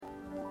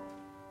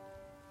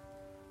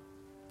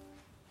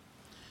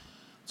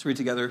Let's read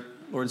together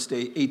Lord's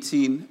Day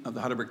 18 of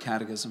the Heidelberg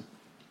Catechism.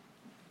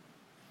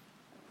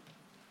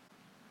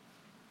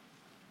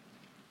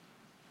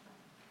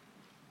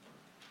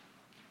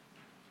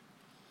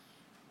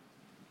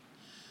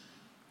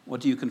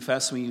 What do you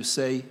confess when you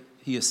say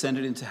he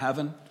ascended into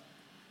heaven?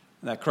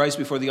 That Christ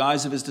before the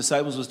eyes of his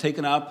disciples was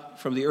taken up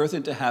from the earth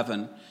into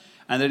heaven,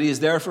 and that he is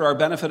there for our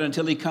benefit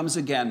until he comes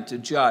again to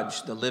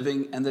judge the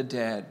living and the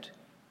dead.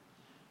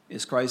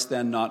 Is Christ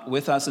then not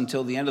with us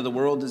until the end of the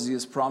world as he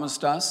has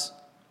promised us?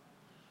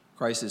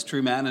 Christ is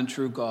true man and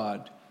true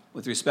God.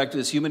 With respect to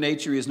his human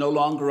nature, he is no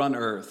longer on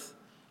earth.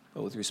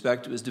 But with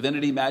respect to his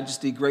divinity,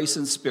 majesty, grace,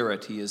 and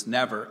spirit, he is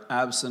never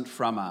absent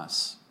from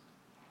us.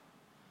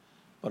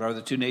 But are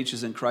the two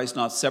natures in Christ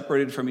not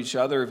separated from each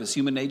other if his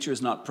human nature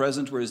is not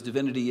present where his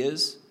divinity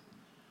is?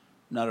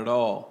 Not at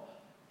all.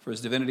 For his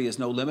divinity has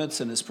no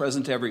limits and is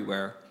present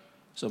everywhere.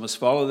 So it must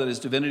follow that his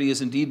divinity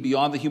is indeed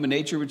beyond the human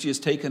nature which he has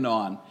taken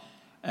on,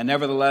 and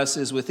nevertheless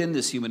is within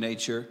this human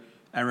nature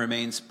and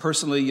remains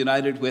personally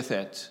united with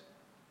it.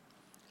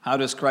 How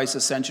does Christ's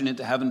ascension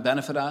into heaven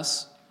benefit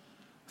us?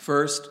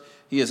 First,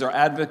 he is our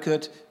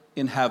advocate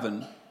in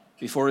heaven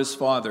before his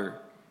Father.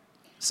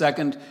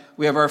 Second,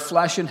 we have our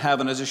flesh in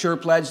heaven as a sure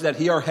pledge that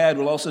he, our head,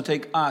 will also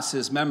take us,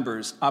 his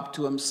members, up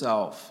to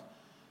himself.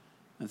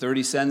 And third,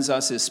 he sends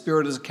us his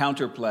Spirit as a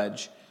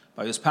counterpledge.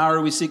 By his power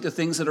we seek the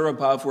things that are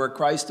above, where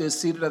Christ is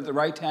seated at the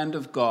right hand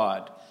of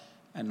God,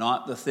 and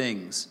not the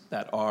things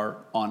that are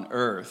on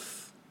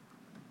earth.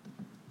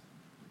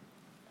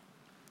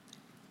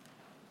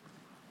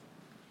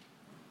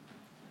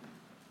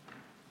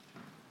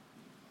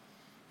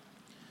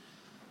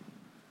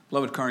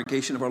 Beloved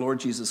congregation of our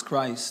Lord Jesus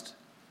Christ,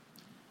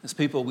 as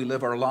people, we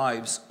live our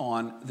lives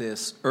on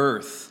this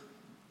earth.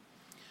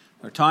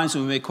 There are times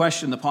when we may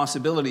question the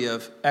possibility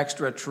of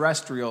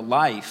extraterrestrial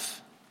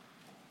life.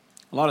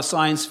 A lot of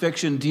science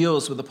fiction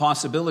deals with the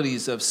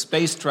possibilities of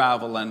space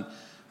travel and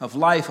of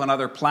life on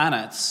other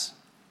planets.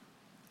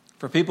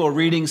 For people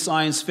reading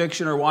science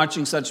fiction or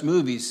watching such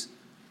movies,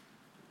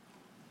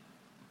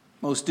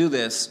 most do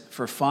this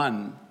for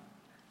fun.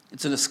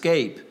 It's an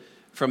escape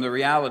from the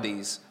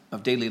realities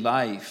of daily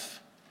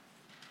life.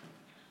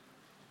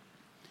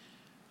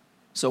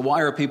 So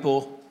why are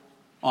people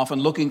often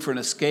looking for an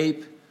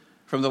escape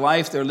from the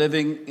life they're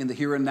living in the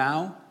here and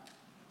now?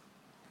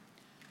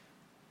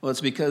 Well, it's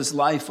because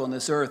life on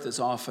this earth is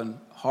often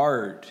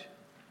hard.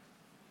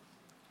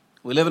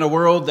 We live in a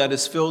world that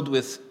is filled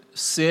with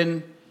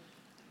sin,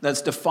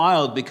 that's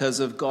defiled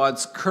because of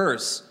God's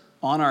curse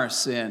on our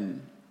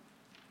sin.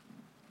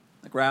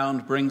 The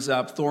ground brings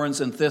up thorns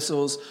and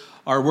thistles.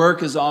 Our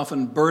work is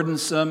often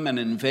burdensome and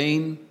in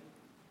vain.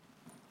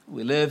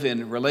 We live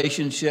in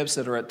relationships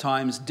that are at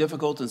times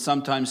difficult and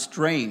sometimes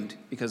strained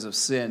because of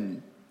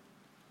sin.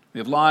 We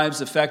have lives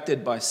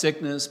affected by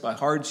sickness, by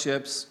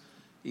hardships,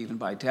 even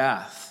by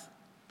death,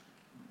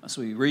 as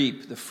we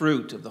reap the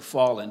fruit of the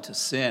fall into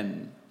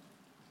sin.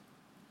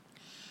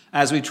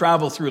 As we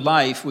travel through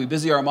life, we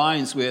busy our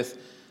minds with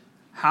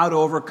how to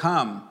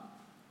overcome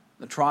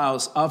the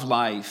trials of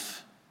life.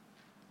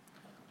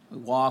 We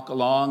walk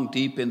along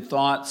deep in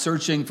thought,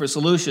 searching for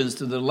solutions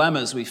to the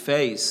dilemmas we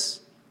face.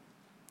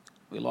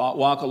 We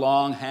walk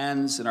along,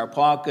 hands in our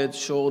pockets,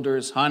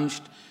 shoulders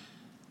hunched,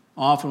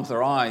 often with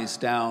our eyes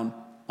down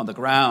on the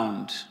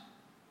ground.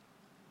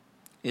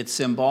 It's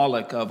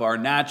symbolic of our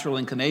natural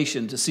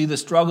inclination to see the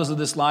struggles of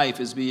this life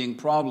as being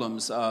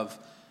problems of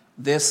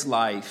this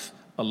life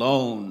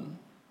alone.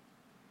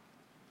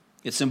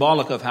 It's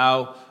symbolic of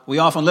how we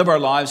often live our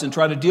lives and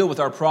try to deal with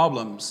our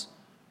problems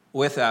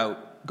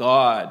without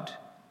God.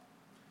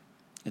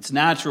 It's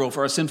natural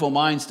for our sinful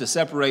minds to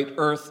separate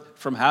earth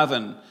from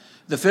heaven,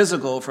 the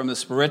physical from the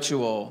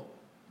spiritual,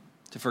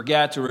 to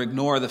forget or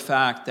ignore the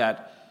fact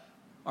that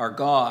our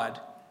God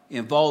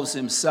involves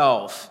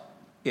himself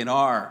in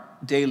our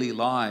daily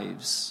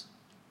lives.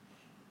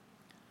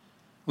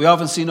 We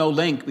often see no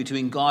link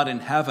between God and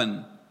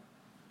heaven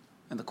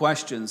and the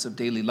questions of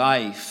daily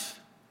life.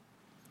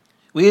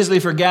 We easily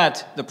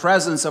forget the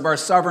presence of our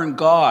sovereign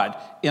God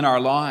in our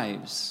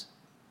lives.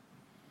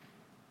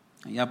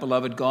 And yet,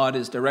 beloved, God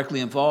is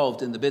directly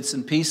involved in the bits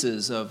and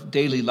pieces of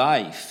daily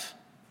life.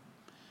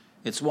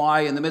 It's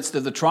why in the midst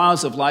of the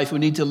trials of life, we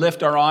need to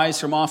lift our eyes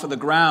from off of the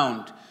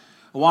ground.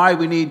 Why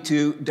we need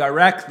to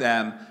direct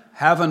them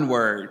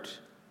heavenward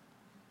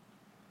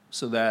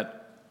so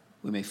that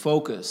we may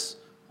focus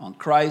on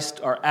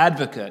Christ, our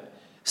advocate,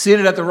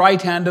 seated at the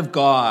right hand of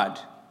God,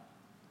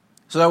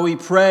 so that we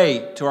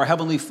pray to our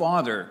Heavenly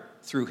Father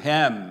through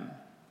him,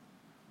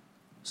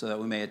 so that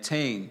we may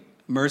attain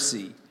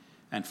mercy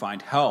and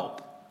find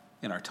help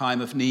in our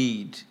time of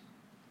need.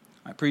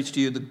 I preach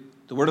to you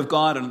the Word of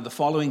God under the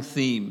following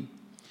theme: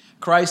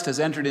 Christ has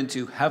entered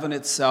into heaven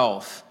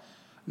itself,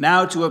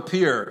 now to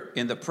appear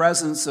in the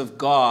presence of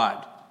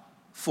God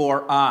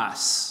for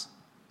us.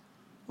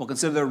 We'll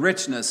consider the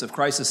richness of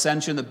Christ's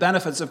ascension, the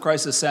benefits of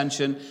Christ's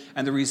ascension,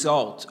 and the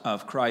result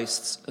of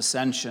Christ's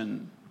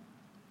ascension.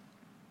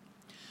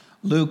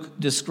 Luke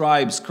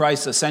describes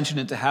Christ's ascension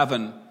into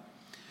heaven.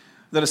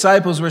 The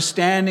disciples were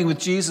standing with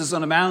Jesus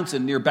on a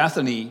mountain near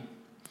Bethany.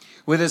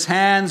 With his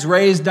hands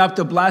raised up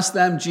to bless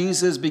them,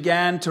 Jesus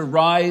began to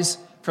rise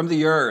from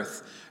the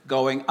earth,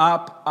 going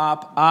up,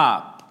 up,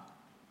 up.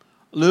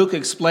 Luke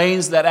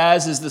explains that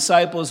as his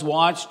disciples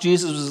watched,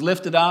 Jesus was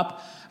lifted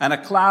up, and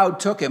a cloud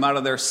took him out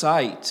of their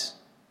sight.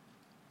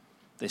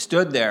 They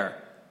stood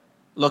there,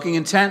 looking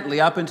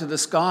intently up into the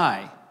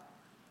sky,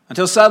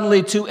 until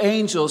suddenly 2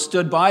 angels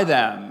stood by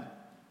them.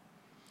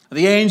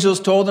 The angels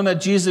told them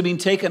that Jesus had been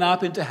taken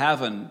up into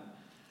heaven,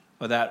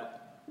 but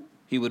that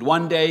he would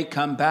one day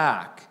come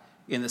back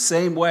in the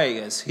same way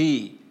as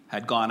he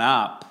had gone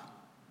up.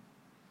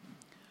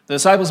 The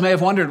disciples may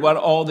have wondered what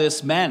all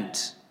this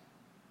meant,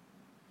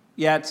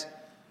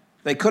 yet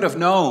they could have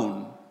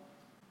known.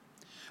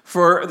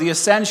 For the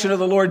ascension of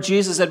the Lord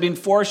Jesus had been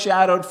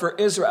foreshadowed for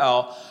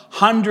Israel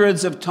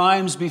hundreds of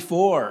times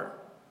before.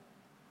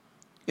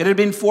 It had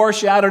been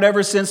foreshadowed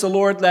ever since the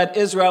Lord led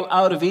Israel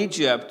out of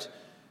Egypt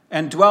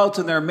and dwelt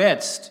in their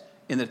midst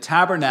in the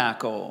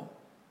tabernacle.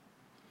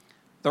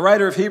 The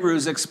writer of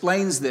Hebrews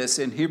explains this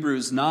in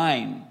Hebrews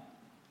 9.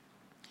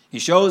 He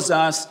shows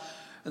us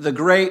the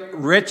great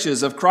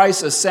riches of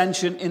Christ's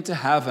ascension into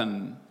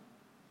heaven.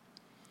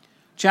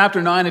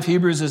 Chapter 9 of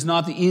Hebrews is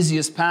not the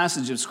easiest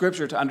passage of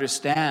Scripture to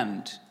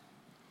understand.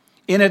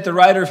 In it, the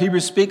writer of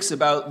Hebrews speaks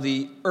about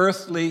the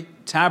earthly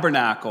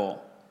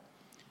tabernacle.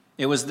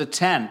 It was the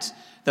tent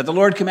that the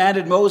Lord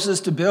commanded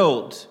Moses to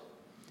build.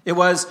 It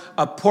was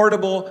a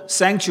portable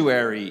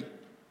sanctuary.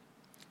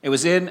 It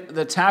was in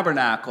the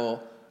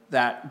tabernacle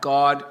that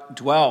God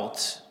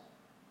dwelt.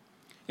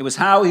 It was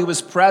how he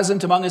was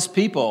present among his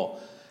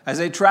people as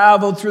they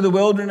traveled through the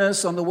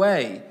wilderness on the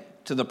way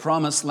to the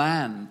promised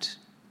land.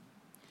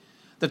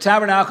 The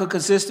tabernacle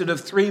consisted of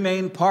 3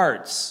 main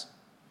parts.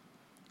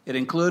 It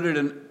included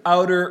an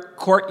outer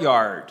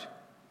courtyard.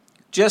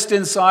 Just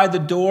inside the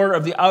door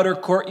of the outer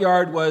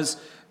courtyard was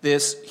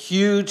this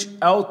huge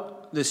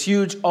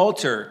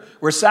altar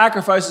where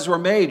sacrifices were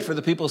made for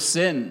the people's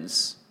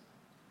sins.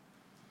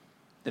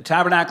 The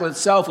tabernacle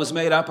itself was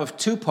made up of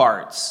 2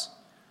 parts,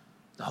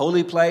 the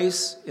holy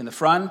place in the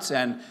front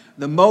and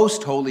the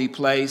most holy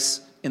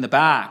place in the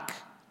back.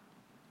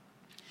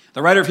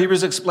 The writer of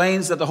Hebrews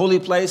explains that the holy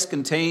place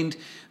contained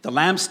the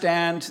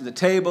lampstand, the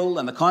table,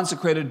 and the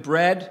consecrated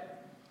bread.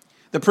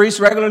 The priests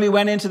regularly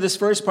went into this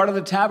first part of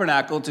the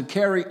tabernacle to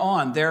carry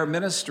on their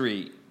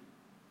ministry.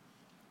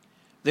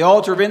 The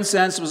altar of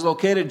incense was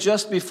located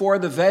just before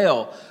the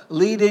veil,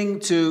 leading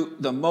to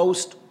the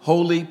most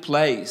holy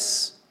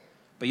place.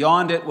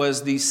 Beyond it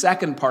was the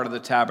second part of the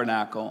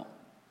tabernacle.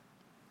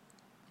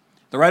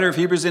 The writer of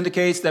Hebrews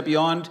indicates that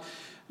beyond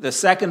the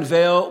second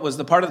veil was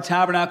the part of the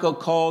tabernacle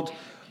called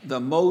the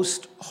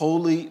most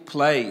holy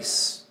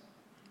place.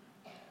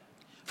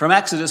 From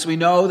Exodus, we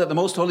know that the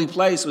most holy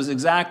place was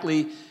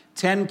exactly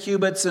 10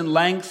 cubits in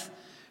length,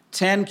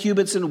 10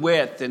 cubits in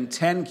width, and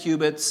 10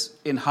 cubits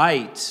in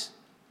height.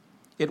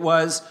 It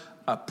was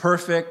a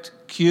perfect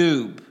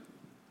cube.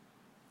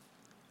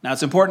 Now,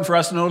 it's important for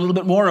us to know a little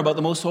bit more about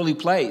the most holy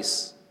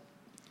place.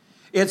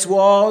 Its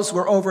walls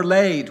were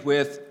overlaid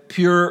with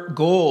pure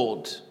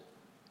gold.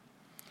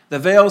 The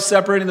veil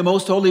separating the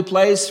most holy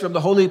place from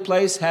the holy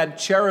place had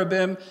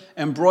cherubim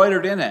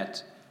embroidered in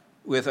it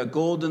with a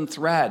golden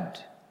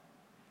thread.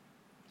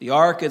 The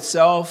ark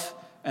itself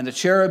and the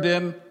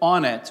cherubim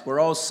on it were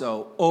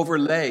also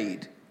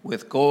overlaid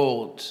with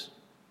gold.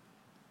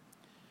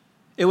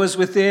 It was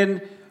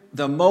within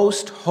the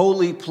most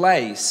holy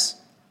place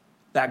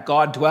that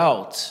God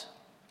dwelt.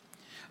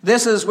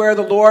 This is where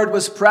the Lord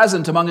was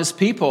present among his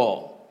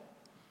people.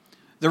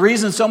 The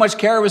reason so much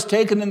care was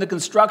taken in the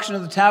construction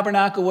of the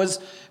tabernacle was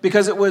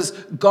because it was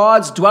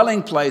God's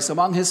dwelling place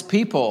among his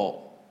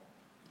people.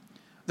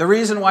 The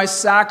reason why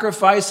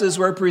sacrifices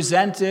were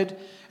presented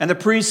and the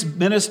priests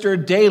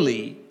ministered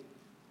daily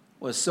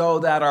was so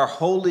that our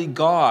holy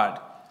God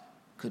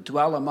could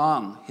dwell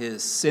among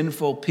his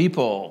sinful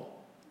people.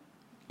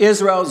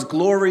 Israel's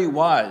glory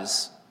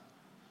was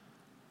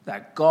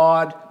that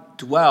God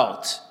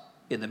dwelt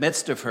in the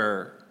midst of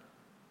her.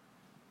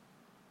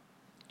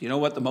 Do you know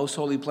what the most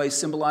holy place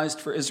symbolized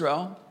for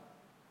Israel?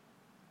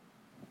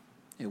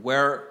 It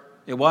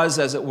was,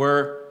 as it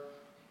were,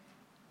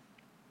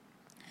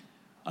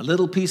 a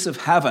little piece of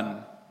heaven.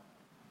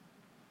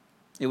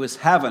 It was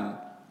heaven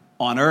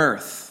on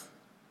earth.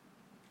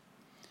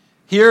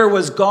 Here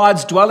was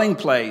God's dwelling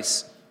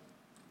place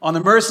on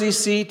the mercy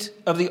seat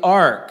of the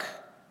ark.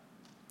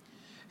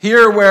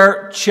 Here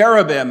where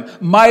cherubim,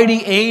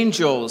 mighty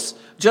angels,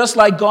 just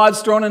like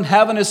God's throne in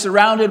heaven is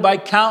surrounded by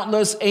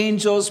countless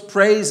angels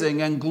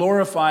praising and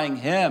glorifying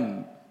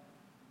him.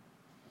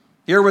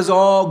 Here was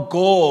all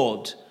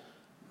gold,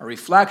 a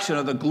reflection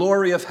of the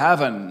glory of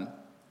heaven.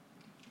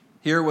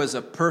 Here was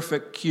a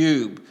perfect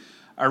cube,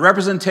 a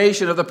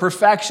representation of the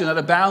perfection that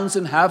abounds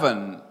in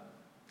heaven.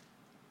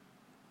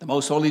 The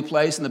most holy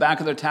place in the back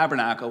of their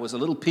tabernacle was a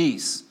little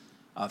piece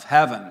of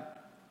heaven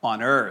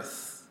on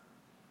earth.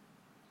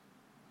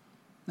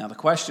 Now the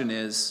question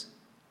is,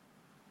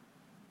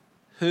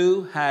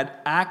 who had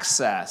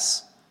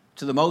access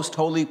to the most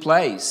holy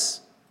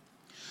place?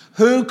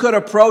 Who could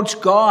approach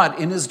God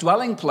in his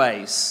dwelling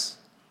place?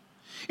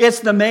 It's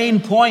the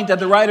main point that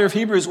the writer of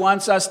Hebrews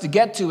wants us to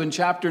get to in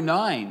chapter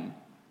 9.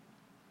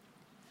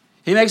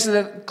 He makes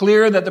it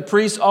clear that the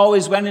priests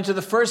always went into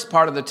the first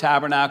part of the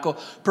tabernacle,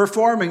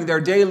 performing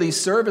their daily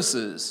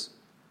services.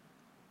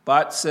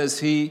 But, says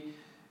he,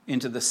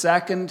 into the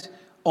second,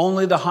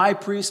 only the high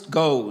priest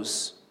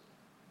goes,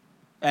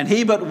 and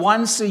he but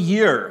once a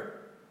year,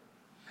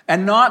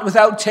 and not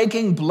without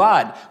taking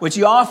blood, which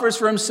he offers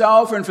for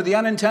himself and for the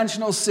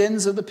unintentional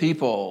sins of the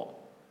people.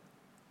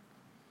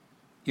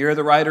 Here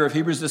the writer of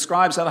Hebrews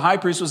describes how the high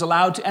priest was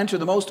allowed to enter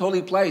the most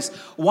holy place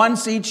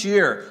once each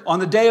year on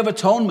the Day of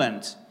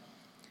Atonement.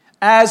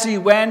 As he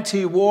went,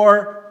 he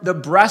wore the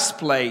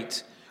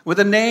breastplate with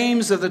the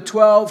names of the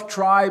 12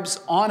 tribes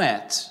on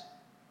it.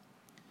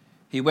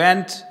 He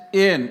went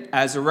in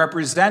as a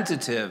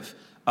representative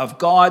of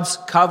God's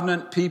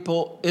covenant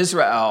people,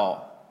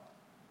 Israel.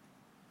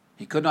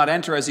 He could not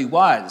enter as he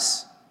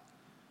was.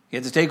 He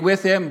had to take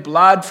with him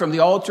blood from the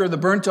altar of the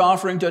burnt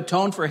offering to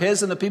atone for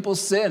his and the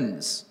people's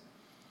sins.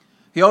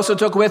 He also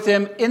took with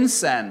him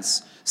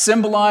incense,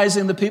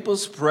 symbolizing the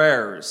people's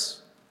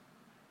prayers.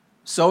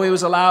 So he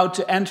was allowed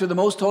to enter the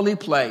most holy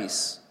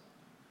place,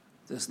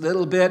 this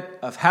little bit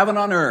of heaven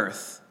on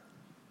earth,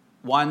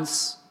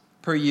 once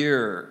per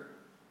year.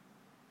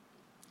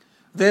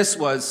 This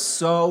was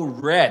so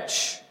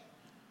rich.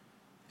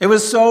 It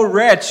was so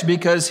rich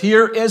because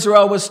here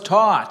Israel was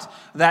taught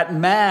that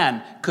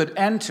man could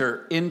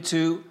enter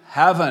into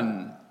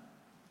heaven.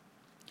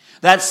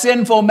 That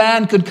sinful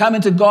man could come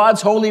into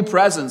God's holy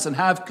presence and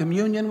have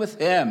communion with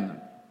him.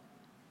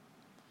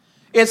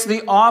 It's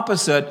the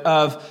opposite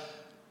of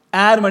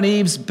Adam and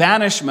Eve's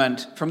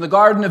banishment from the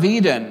Garden of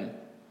Eden,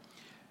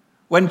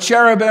 when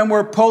cherubim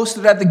were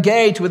posted at the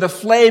gate with a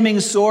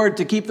flaming sword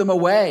to keep them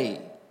away.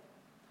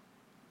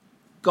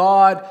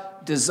 God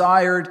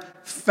desired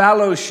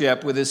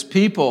fellowship with his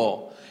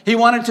people. He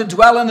wanted to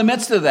dwell in the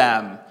midst of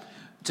them,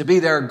 to be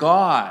their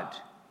God,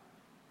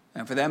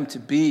 and for them to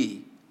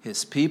be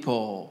his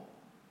people.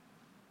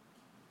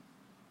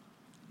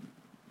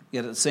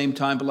 Yet at the same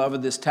time,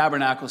 beloved, this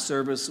tabernacle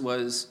service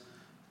was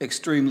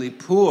extremely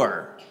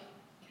poor.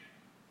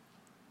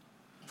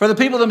 For the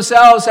people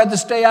themselves had to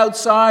stay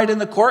outside in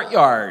the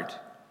courtyard.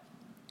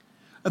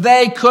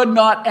 They could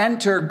not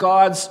enter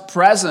God's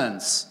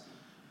presence.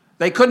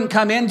 They couldn't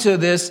come into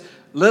this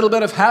little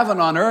bit of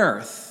heaven on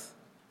earth.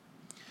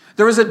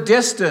 There was a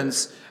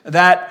distance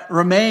that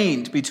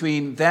remained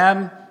between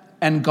them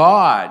and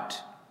God.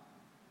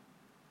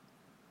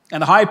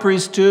 And the high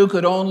priest, too,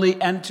 could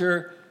only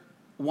enter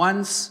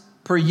once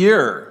per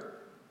year.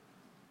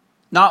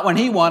 Not when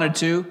he wanted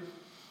to,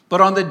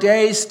 but on the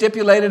day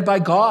stipulated by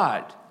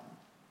God.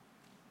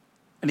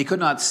 And he could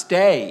not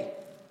stay.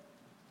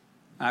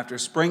 After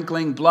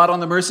sprinkling blood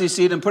on the mercy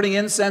seat and putting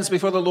incense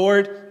before the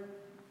Lord,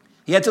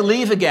 he had to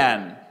leave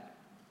again.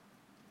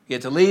 He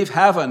had to leave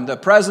heaven, the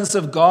presence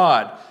of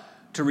God,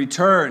 to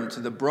return to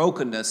the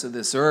brokenness of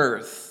this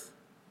earth,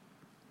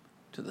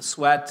 to the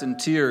sweat and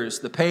tears,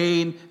 the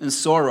pain and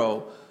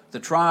sorrow, the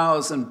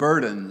trials and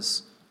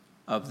burdens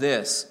of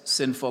this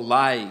sinful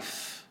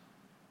life.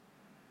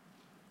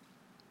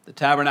 The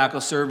tabernacle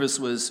service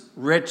was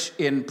rich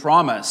in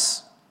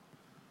promise,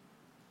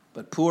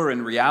 but poor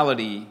in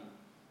reality.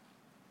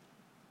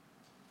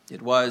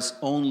 It was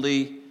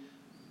only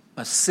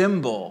a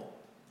symbol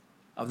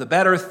of the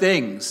better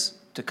things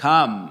to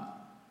come.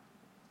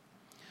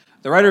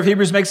 The writer of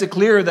Hebrews makes it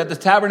clear that the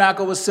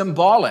tabernacle was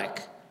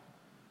symbolic.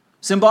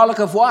 Symbolic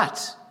of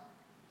what?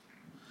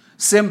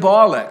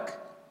 Symbolic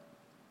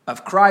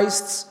of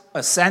Christ's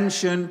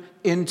ascension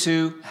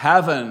into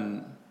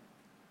heaven.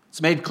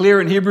 It's made clear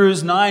in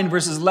Hebrews 9,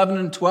 verses 11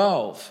 and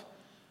 12.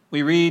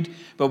 We read,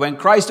 "But when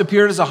Christ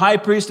appeared as a high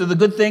priest of the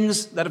good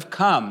things that have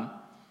come,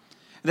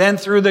 then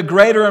through the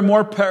greater and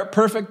more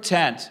perfect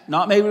tent,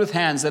 not made with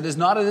hands, that is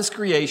not of this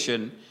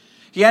creation,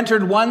 he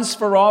entered once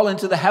for all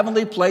into the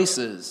heavenly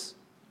places,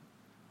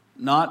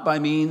 not by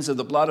means of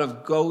the blood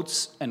of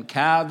goats and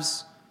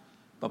calves,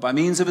 but by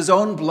means of his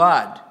own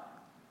blood,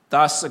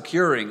 thus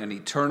securing an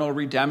eternal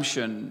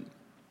redemption."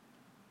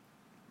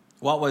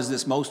 What was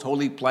this most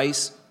holy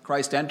place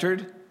Christ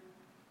entered?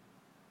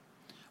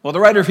 Well, the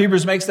writer of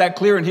Hebrews makes that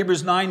clear in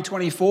Hebrews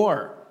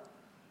 9:24.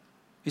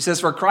 He says,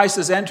 "For Christ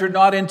has entered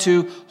not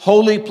into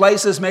holy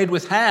places made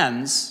with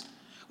hands,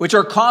 which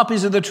are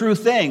copies of the true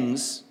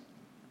things,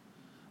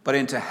 but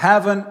into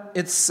heaven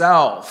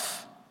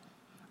itself,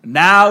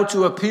 now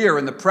to appear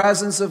in the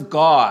presence of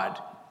God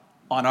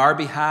on our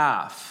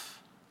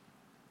behalf."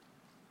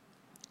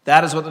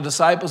 That is what the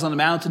disciples on the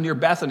mountain near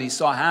Bethany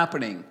saw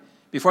happening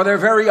before their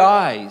very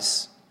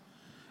eyes.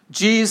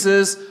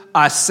 Jesus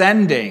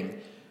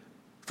ascending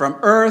from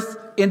earth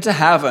into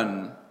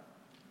heaven.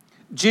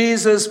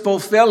 Jesus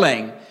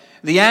fulfilling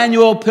the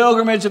annual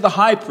pilgrimage of the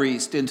high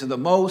priest into the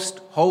most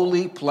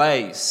holy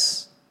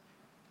place.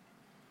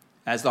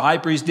 As the high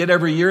priest did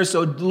every year,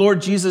 so the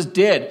Lord Jesus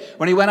did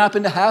when he went up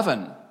into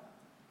heaven.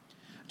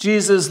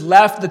 Jesus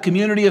left the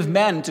community of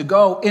men to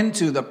go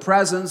into the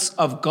presence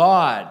of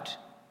God.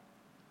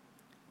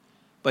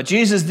 But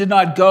Jesus did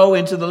not go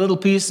into the little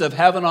piece of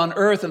heaven on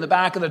earth in the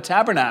back of the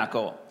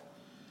tabernacle.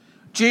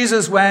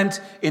 Jesus went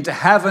into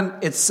heaven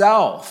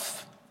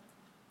itself.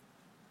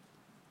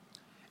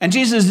 And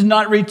Jesus did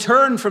not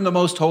return from the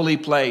most holy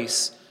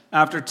place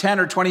after 10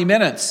 or 20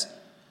 minutes,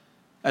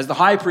 as the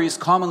high priest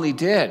commonly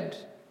did.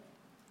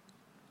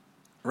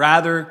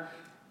 Rather,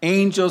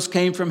 angels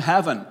came from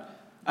heaven,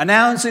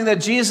 announcing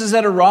that Jesus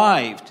had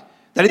arrived,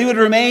 that he would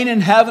remain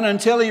in heaven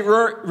until he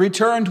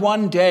returned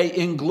one day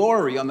in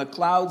glory on the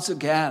clouds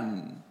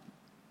again.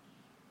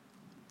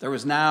 There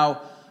was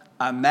now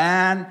a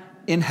man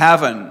in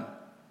heaven,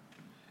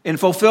 in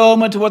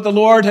fulfillment of what the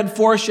Lord had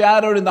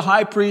foreshadowed in the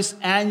high priest's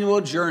annual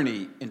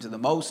journey into the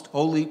most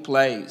holy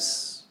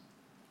place.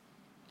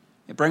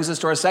 It brings us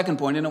to our second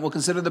point, and we'll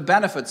consider the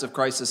benefits of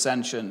Christ's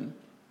ascension.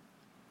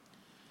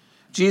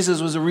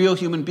 Jesus was a real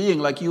human being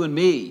like you and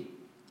me.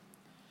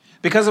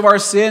 Because of our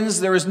sins,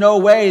 there is no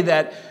way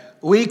that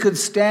we could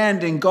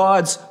stand in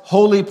God's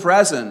holy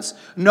presence.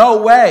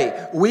 No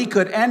way we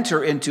could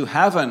enter into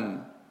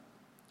heaven.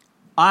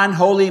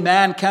 Unholy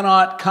man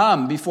cannot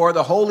come before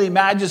the holy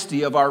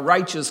majesty of our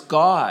righteous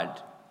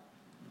God.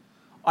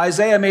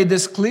 Isaiah made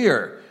this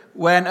clear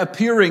when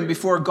appearing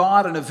before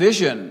God in a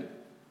vision.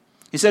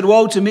 He said,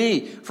 "Woe to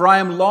me, for I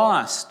am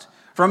lost,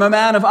 for I am a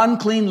man of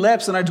unclean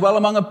lips, and I dwell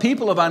among a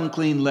people of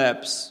unclean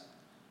lips.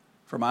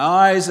 For my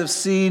eyes have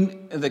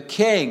seen the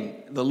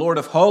King, the Lord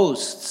of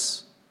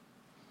hosts."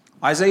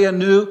 Isaiah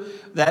knew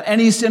that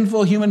any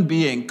sinful human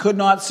being could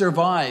not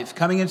survive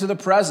coming into the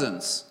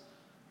presence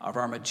of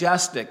our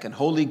majestic and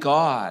holy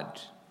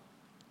God.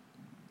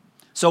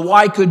 So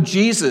why could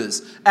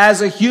Jesus,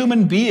 as a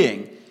human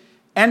being,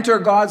 enter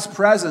God's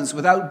presence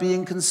without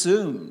being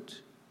consumed?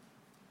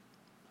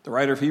 The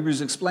writer of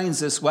Hebrews explains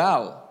this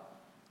well.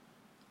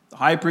 The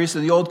high priest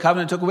in the Old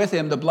Covenant took with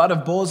him the blood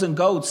of bulls and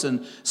goats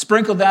and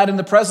sprinkled that in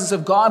the presence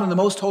of God in the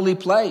most holy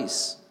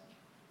place.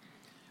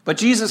 But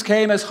Jesus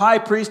came as high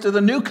priest of the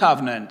New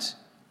Covenant.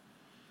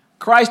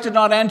 Christ did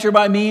not enter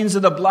by means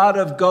of the blood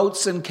of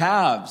goats and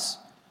calves,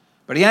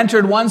 but he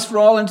entered once for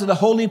all into the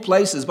holy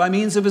places by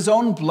means of his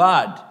own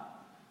blood,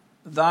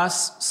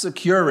 thus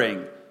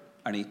securing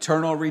an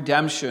eternal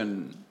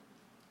redemption.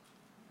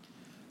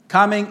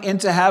 Coming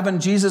into heaven,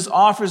 Jesus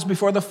offers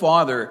before the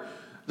Father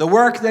the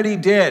work that he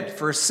did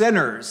for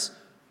sinners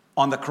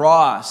on the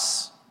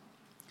cross.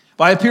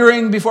 By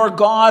appearing before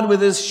God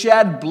with his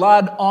shed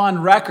blood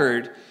on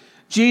record,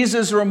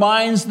 Jesus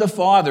reminds the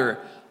Father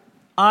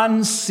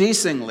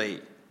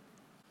unceasingly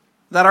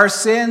that our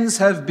sins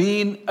have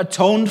been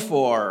atoned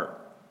for.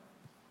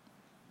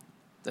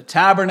 The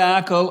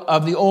tabernacle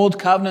of the Old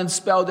Covenant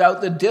spelled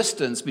out the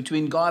distance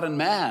between God and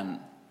man.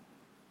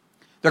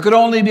 There could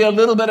only be a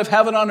little bit of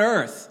heaven on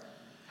earth,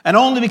 and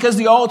only because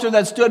the altar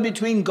that stood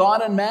between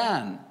God and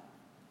man.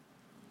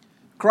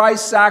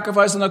 Christ's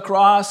sacrifice on the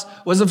cross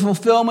was a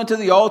fulfillment of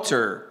the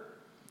altar.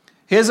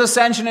 His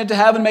ascension into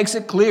heaven makes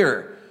it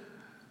clear.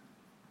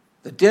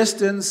 The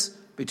distance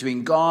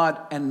between God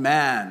and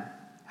man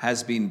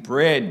has been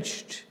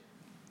bridged.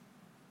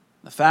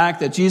 The fact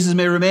that Jesus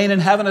may remain in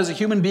heaven as a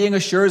human being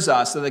assures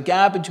us that the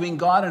gap between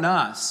God and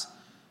us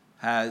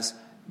has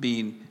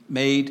been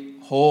made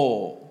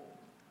whole.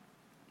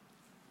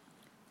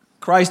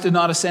 Christ did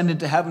not ascend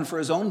into heaven for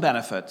his own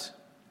benefit.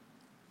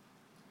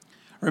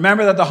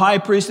 Remember that the high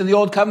priest in the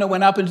Old Covenant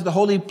went up into the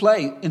holy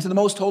place, into the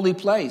most holy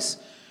place,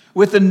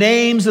 with the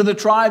names of the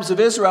tribes of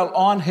Israel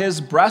on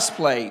his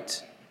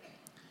breastplate.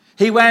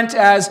 He went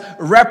as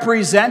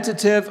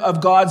representative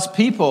of God's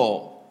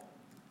people.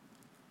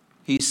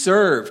 He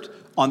served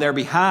on their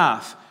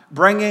behalf,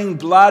 bringing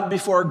blood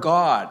before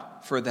God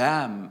for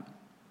them.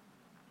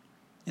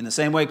 In the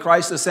same way,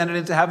 Christ ascended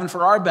into heaven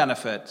for our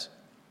benefit.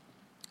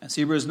 As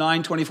Hebrews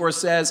 9:24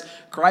 says,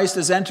 Christ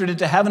has entered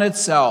into heaven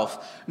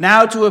itself,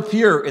 now to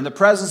appear in the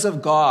presence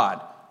of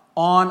God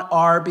on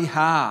our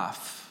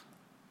behalf.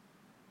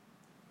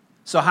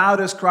 So how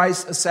does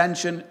Christ's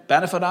ascension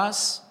benefit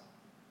us?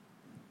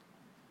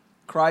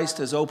 Christ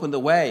has opened the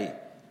way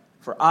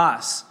for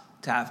us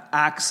to have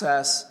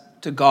access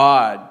to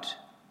God.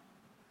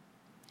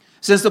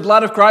 Since the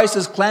blood of Christ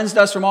has cleansed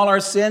us from all our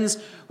sins,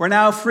 we're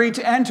now free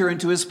to enter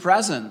into his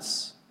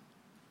presence.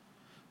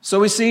 So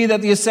we see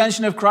that the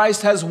ascension of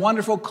Christ has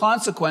wonderful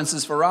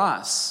consequences for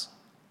us.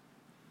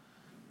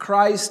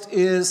 Christ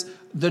is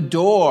the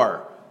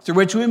door through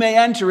which we may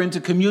enter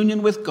into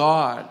communion with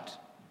God.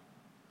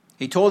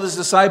 He told his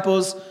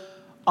disciples,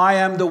 "I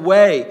am the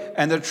way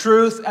and the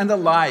truth and the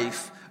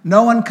life.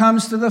 No one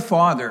comes to the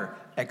Father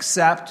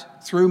except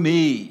through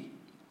me."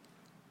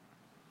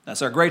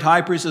 Thus, our great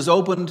high priest has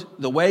opened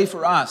the way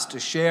for us to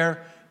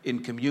share in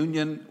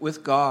communion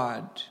with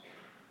God.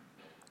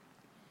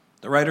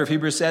 The writer of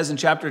Hebrews says in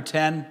chapter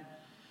 10,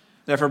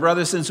 "Therefore,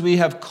 brothers, since we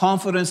have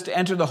confidence to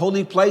enter the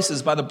holy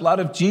places by the blood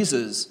of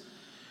Jesus,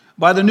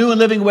 by the new and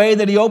living way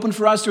that he opened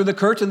for us through the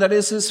curtain that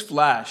is his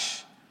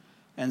flesh,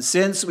 and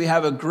since we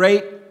have a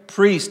great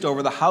priest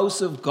over the house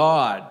of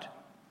God,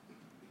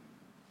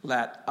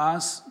 let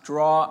us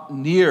draw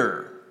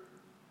near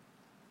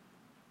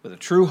with a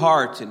true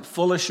heart in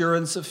full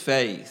assurance of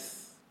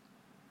faith."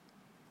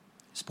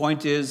 His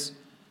point is,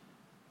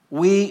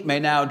 we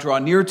may now draw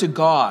near to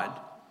God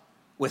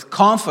with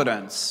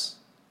confidence,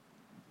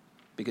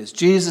 because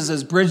Jesus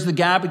has bridged the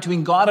gap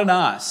between God and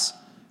us.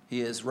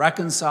 He has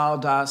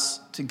reconciled us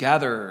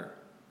together.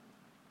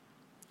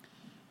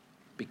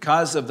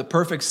 Because of the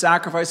perfect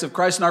sacrifice of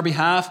Christ on our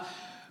behalf,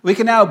 we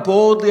can now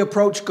boldly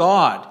approach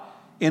God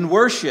in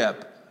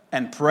worship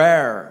and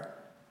prayer.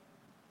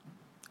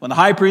 When the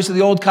high priest of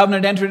the Old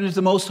Covenant entered into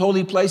the most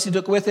holy place, he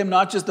took with him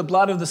not just the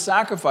blood of the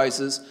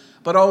sacrifices,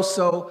 but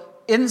also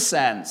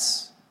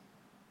incense.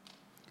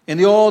 In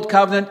the Old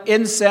Covenant,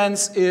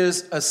 incense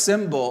is a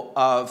symbol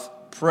of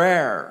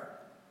prayer.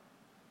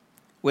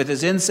 With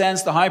his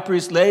incense, the high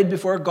priest laid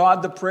before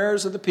God the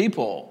prayers of the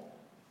people.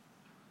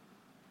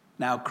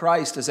 Now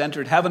Christ has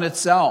entered heaven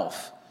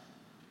itself,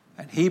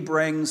 and he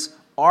brings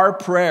our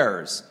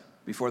prayers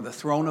before the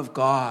throne of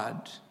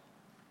God.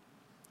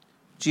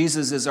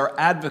 Jesus is our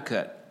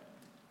advocate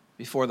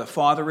before the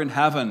Father in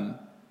heaven.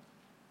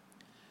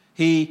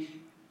 He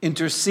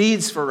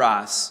intercedes for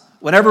us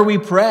whenever we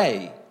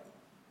pray.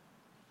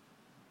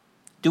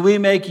 Do we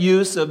make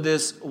use of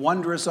this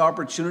wondrous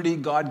opportunity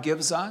God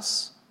gives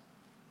us?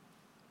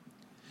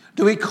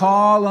 Do we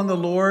call on the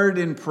Lord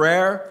in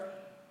prayer,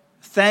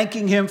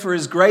 thanking him for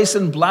his grace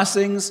and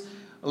blessings,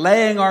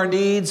 laying our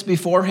needs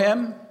before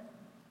him?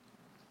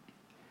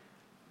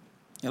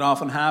 It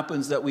often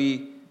happens that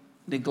we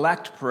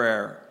neglect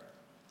prayer,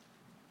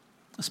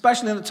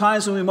 especially in the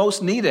times when we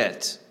most need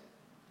it.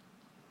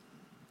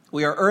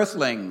 We are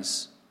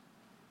earthlings.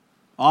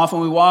 Often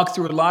we walk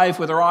through life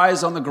with our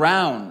eyes on the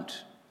ground.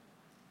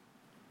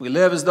 We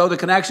live as though the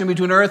connection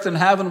between earth and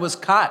heaven was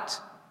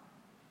cut.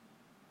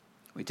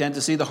 We tend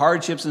to see the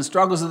hardships and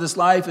struggles of this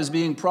life as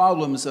being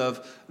problems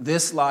of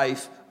this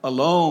life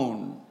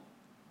alone.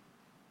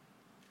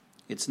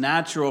 It's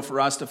natural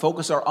for us to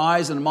focus our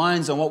eyes and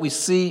minds on what we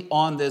see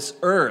on this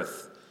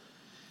earth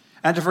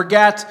and to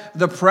forget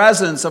the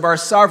presence of our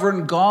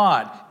sovereign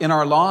God in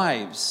our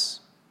lives.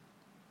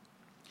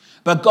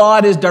 But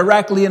God is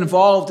directly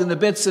involved in the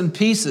bits and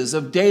pieces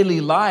of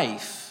daily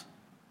life.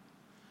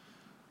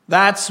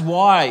 That's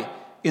why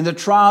in the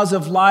trials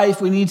of life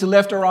we need to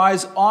lift our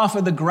eyes off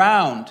of the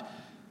ground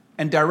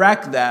and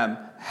direct them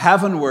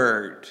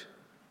heavenward,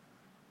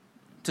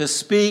 to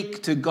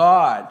speak to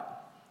God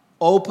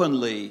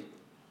openly,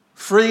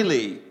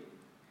 freely,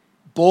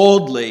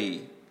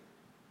 boldly.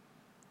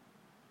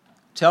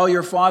 Tell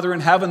your Father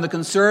in heaven the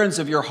concerns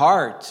of your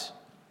heart.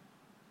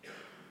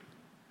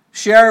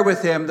 Share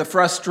with him the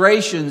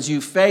frustrations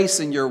you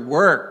face in your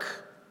work,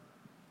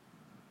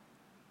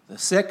 the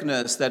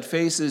sickness that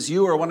faces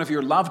you or one of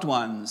your loved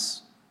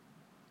ones,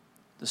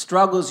 the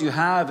struggles you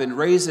have in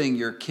raising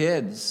your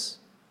kids.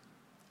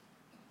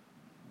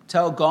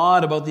 Tell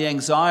God about the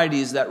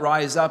anxieties that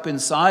rise up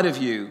inside of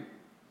you,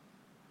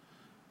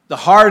 the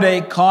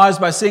heartache caused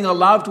by seeing a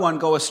loved one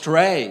go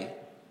astray,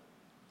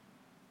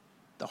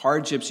 the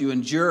hardships you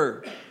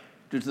endure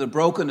due to the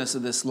brokenness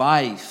of this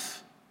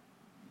life.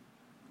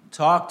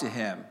 Talk to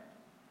him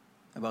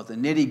about the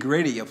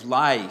nitty-gritty of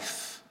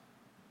life.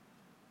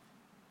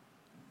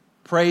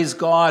 Praise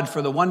God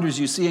for the wonders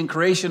you see in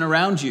creation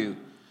around you.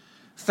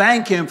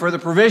 Thank him for the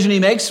provision he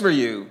makes for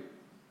you.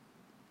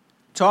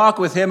 Talk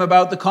with him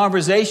about the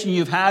conversation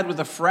you've had with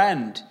a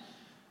friend.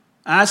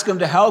 Ask him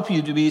to help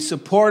you to be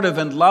supportive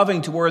and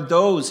loving toward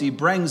those he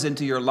brings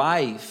into your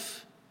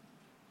life.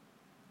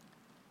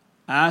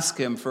 Ask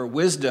him for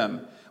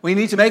wisdom when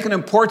you need to make an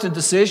important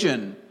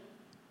decision.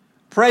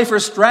 Pray for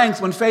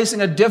strength when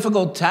facing a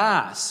difficult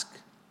task.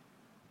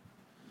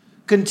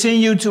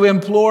 Continue to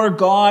implore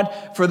God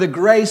for the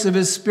grace of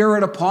his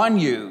Spirit upon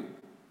you.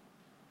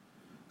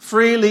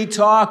 Freely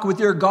talk with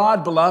your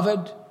God,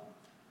 beloved.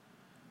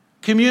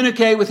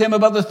 Communicate with him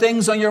about the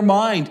things on your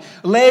mind.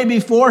 Lay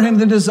before him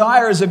the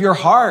desires of your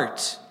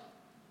heart.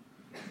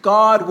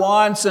 God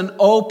wants an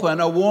open,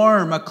 a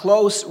warm, a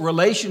close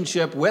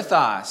relationship with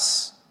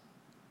us.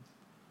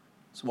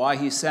 That's why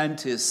he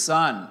sent his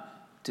Son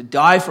to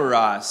die for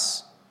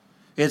us.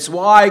 It's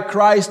why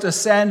Christ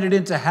ascended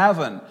into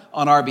heaven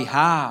on our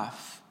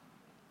behalf.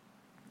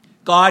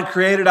 God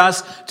created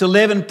us to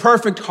live in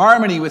perfect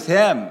harmony with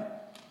him,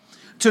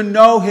 to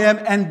know him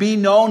and be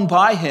known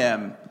by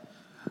him,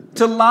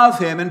 to love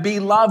him and be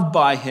loved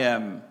by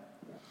him,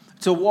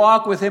 to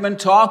walk with him and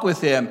talk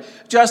with him,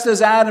 just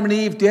as Adam and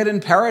Eve did in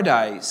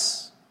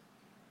paradise.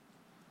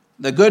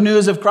 The good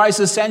news of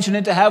Christ's ascension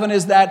into heaven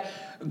is that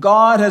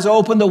God has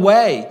opened the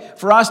way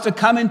for us to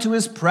come into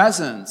his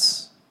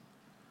presence.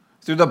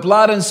 Through the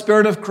blood and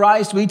Spirit of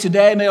Christ, we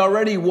today may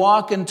already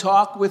walk and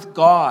talk with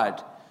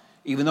God,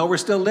 even though we're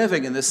still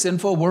living in this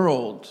sinful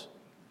world.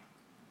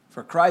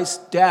 For Christ's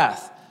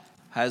death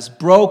has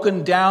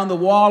broken down the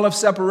wall of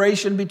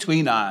separation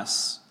between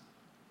us.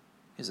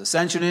 His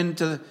ascension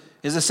to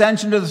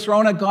the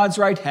throne at God's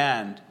right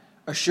hand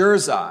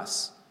assures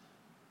us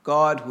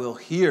God will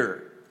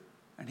hear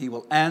and he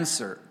will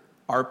answer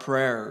our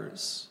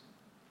prayers.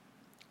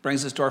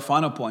 Brings us to our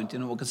final point,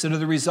 and we'll consider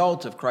the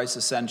result of Christ's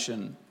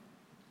ascension.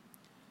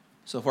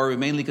 So far, we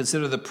mainly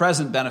consider the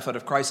present benefit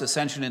of Christ's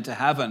ascension into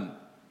heaven.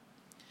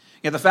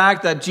 Yet the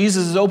fact that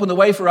Jesus has opened the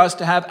way for us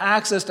to have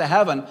access to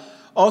heaven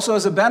also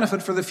has a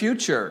benefit for the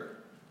future.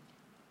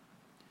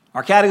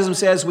 Our catechism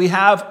says we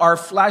have our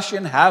flesh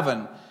in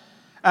heaven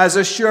as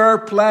a sure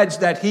pledge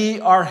that he,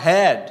 our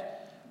head,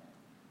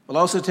 will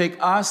also take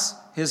us,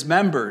 his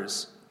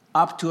members,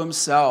 up to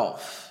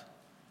himself.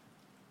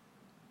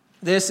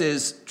 This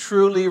is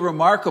truly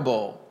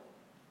remarkable.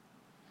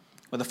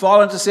 When the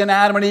fall into sin,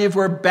 Adam and Eve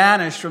were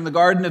banished from the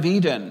Garden of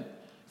Eden,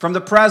 from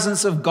the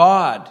presence of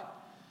God.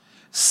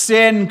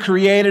 Sin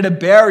created a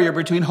barrier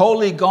between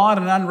holy God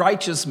and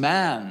unrighteous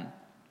man.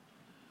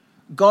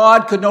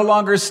 God could no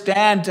longer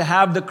stand to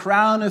have the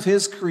crown of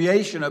his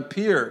creation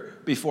appear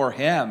before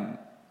him.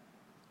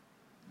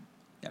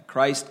 Yet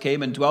Christ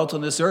came and dwelt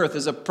on this earth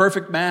as a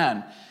perfect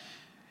man.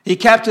 He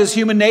kept his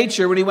human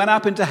nature when he went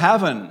up into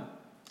heaven.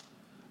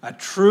 A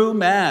true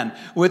man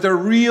with a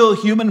real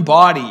human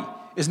body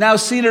is now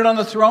seated on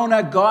the throne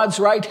at God's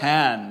right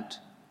hand.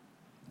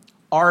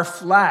 Our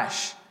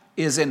flesh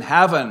is in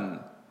heaven.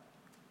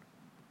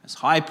 As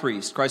high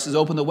priest, Christ has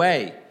opened the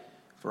way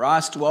for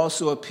us to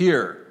also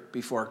appear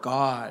before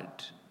God.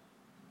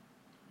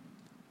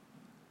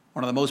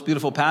 One of the most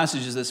beautiful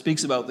passages that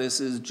speaks about this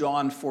is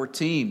John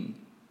 14.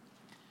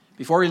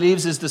 Before he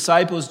leaves his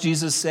disciples,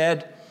 Jesus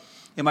said,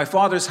 "In my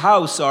Father's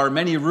house are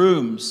many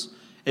rooms.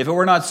 If it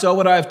were not so,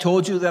 would I have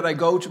told you that I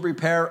go to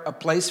prepare a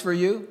place for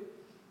you?"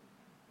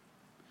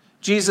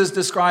 Jesus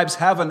describes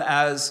heaven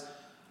as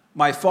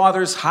my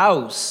Father's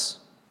house.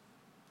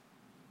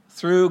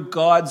 Through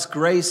God's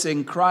grace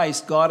in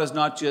Christ, God is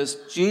not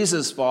just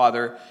Jesus'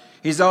 Father,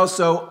 he's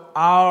also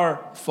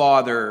our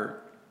Father.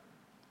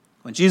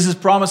 When Jesus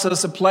promised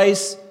us a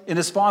place in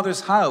his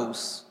Father's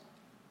house,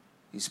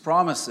 he's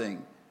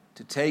promising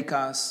to take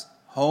us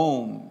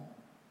home.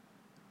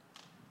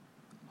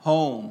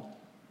 Home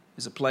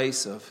is a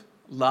place of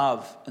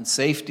love and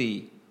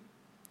safety.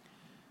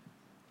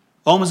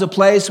 Home is a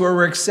place where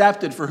we're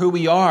accepted for who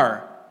we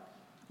are,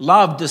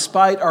 loved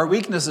despite our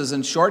weaknesses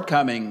and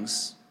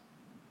shortcomings.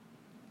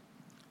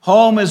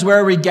 Home is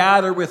where we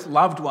gather with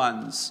loved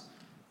ones,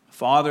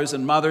 fathers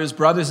and mothers,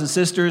 brothers and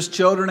sisters,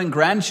 children and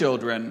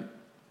grandchildren.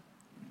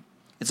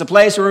 It's a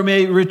place where we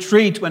may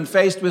retreat when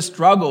faced with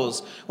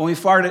struggles, when we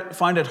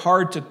find it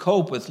hard to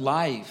cope with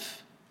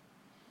life.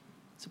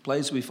 It's a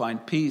place we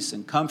find peace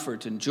and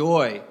comfort and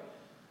joy.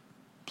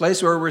 A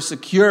place where we're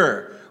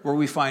secure, where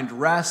we find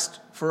rest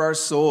for our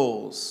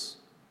souls.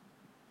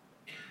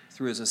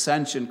 Through his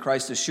ascension,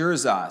 Christ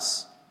assures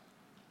us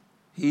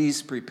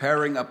he's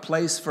preparing a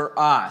place for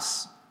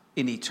us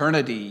in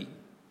eternity.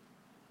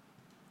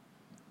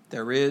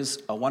 There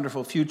is a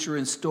wonderful future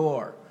in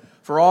store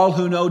for all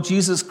who know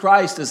Jesus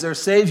Christ as their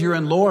Savior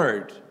and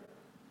Lord.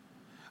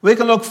 We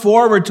can look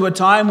forward to a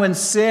time when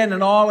sin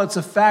and all its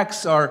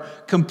effects are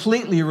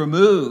completely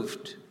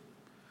removed,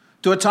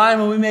 to a time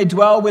when we may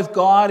dwell with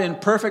God in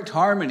perfect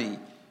harmony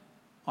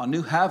on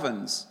new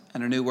heavens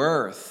and a new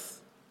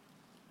earth.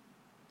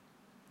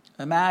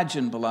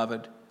 Imagine,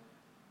 beloved,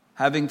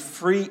 having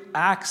free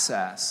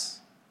access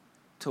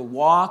to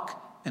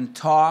walk and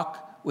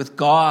talk with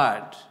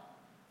God.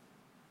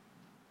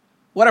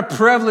 What a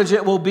privilege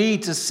it will be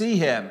to see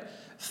him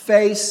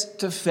face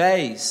to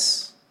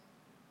face.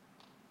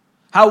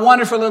 How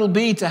wonderful it'll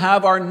be to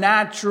have our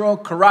natural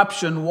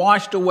corruption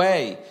washed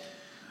away,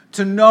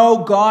 to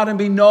know God and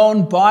be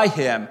known by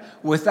him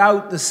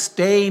without the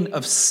stain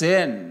of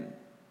sin.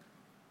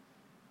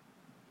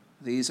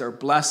 These are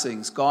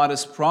blessings God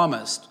has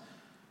promised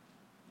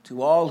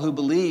to all who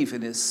believe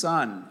in his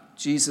Son,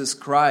 Jesus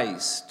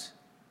Christ.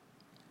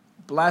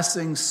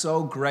 Blessings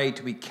so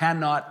great we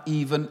cannot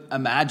even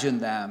imagine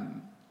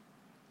them.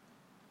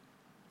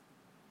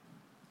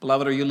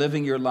 Beloved, are you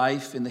living your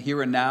life in the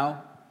here and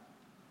now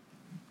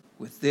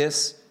with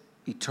this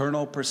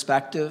eternal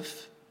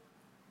perspective?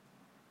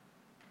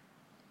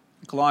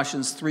 In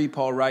Colossians 3,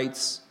 Paul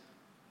writes,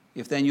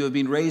 "If then you have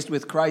been raised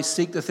with Christ,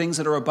 seek the things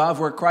that are above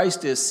where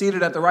Christ is,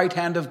 seated at the right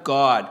hand of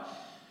God.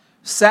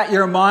 Set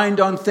your mind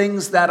on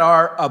things that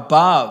are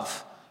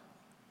above,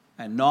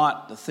 and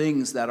not the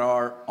things that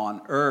are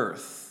on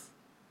earth."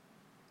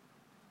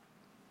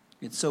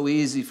 It's so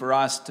easy for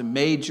us to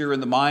major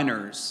in the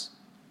minors,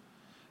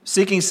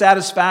 seeking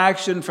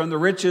satisfaction from the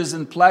riches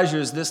and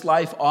pleasures this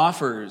life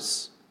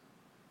offers.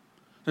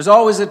 There's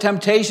always a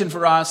temptation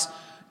for us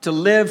to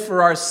live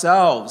for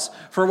ourselves,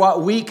 for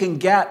what we can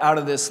get out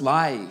of this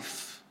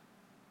life.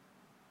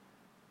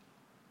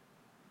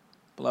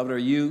 Beloved,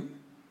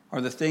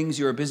 are the things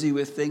you are busy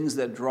with things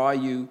that draw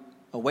you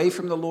away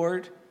from the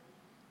Lord?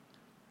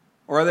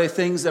 Or are they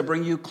things that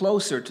bring you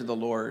closer to the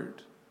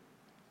Lord?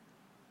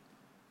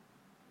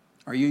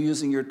 Are you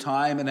using your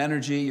time and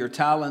energy, your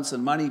talents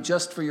and money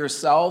just for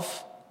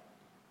yourself?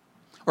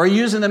 Or are you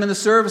using them in the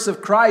service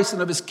of Christ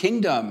and of his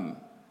kingdom?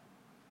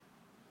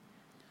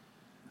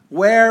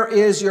 Where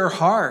is your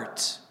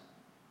heart?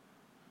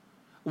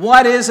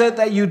 What is it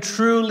that you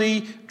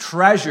truly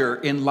treasure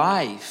in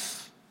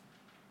life?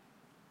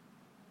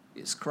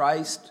 Is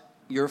Christ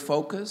your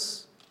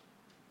focus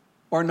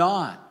or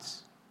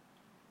not?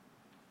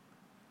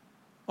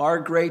 Our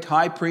great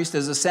high priest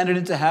has ascended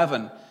into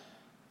heaven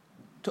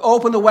to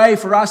open the way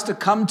for us to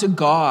come to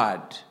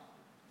God.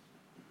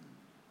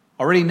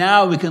 Already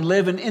now we can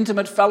live in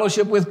intimate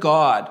fellowship with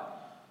God,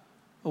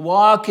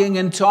 walking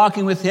and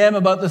talking with him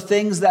about the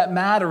things that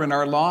matter in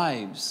our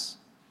lives.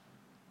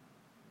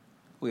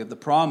 We have the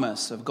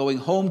promise of going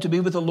home to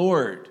be with the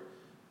Lord,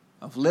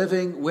 of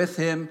living with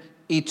him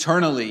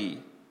eternally,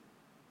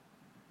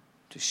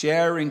 to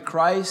share in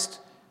Christ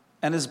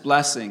and his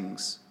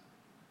blessings.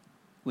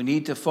 We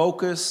need to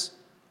focus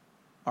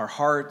our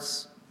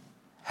hearts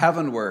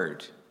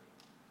heavenward,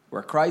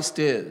 where Christ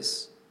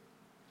is,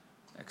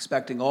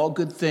 expecting all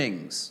good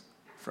things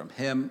from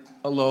him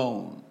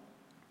alone.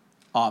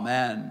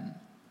 Amen.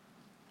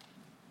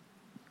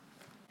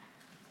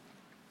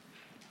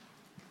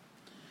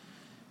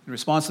 In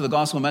response to the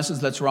gospel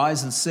message, let's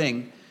rise and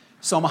sing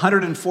Psalm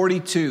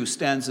 142,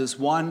 stanzas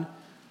 1,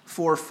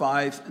 4,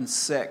 5, and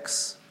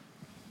 6.